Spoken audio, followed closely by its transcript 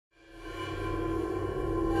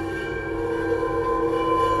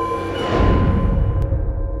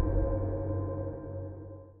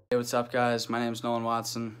what's up guys? My name is Nolan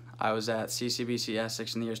Watson. I was at CCBC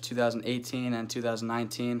Essex in the years 2018 and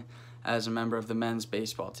 2019 as a member of the men's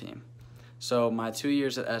baseball team. So my 2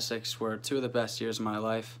 years at Essex were two of the best years of my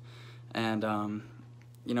life, and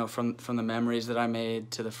you know, from the memories that I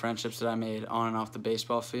made to the friendships that I made on and off the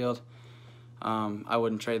baseball field, I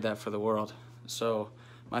wouldn't trade that for the world. So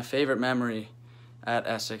my favorite memory at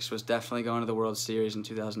Essex was definitely going to the World Series in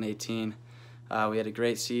 2018. We had a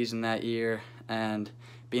great season that year, and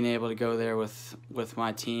being able to go there with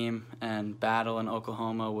my team and battle in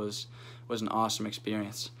Oklahoma was an awesome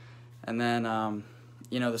experience. And then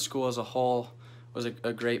you know, the school as a whole was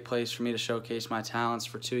a great place for me to showcase my talents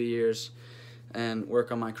for 2 years and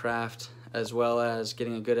work on my craft, as well as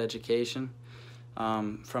getting a good education.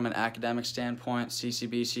 From an academic standpoint,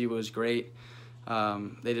 CCBC was great.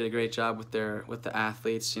 They did a great job with the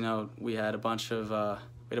athletes. You know, we had a bunch of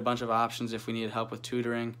options if we needed help with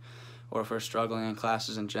tutoring or if we're struggling in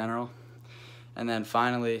classes in general. And then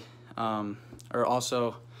finally,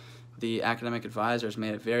 also the academic advisors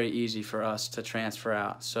made it very easy for us to transfer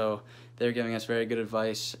out. So they're giving us very good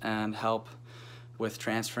advice and help with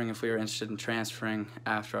transferring if we were interested in transferring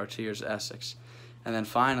after our 2 years at Essex. And then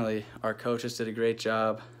finally, our coaches did a great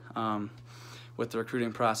job with the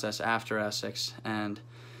recruiting process after Essex, and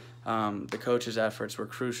the coaches' efforts were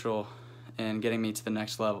crucial in getting me to the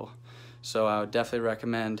next level. So I would definitely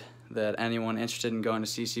recommend that anyone interested in going to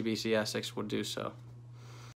CCBC Essex would do so.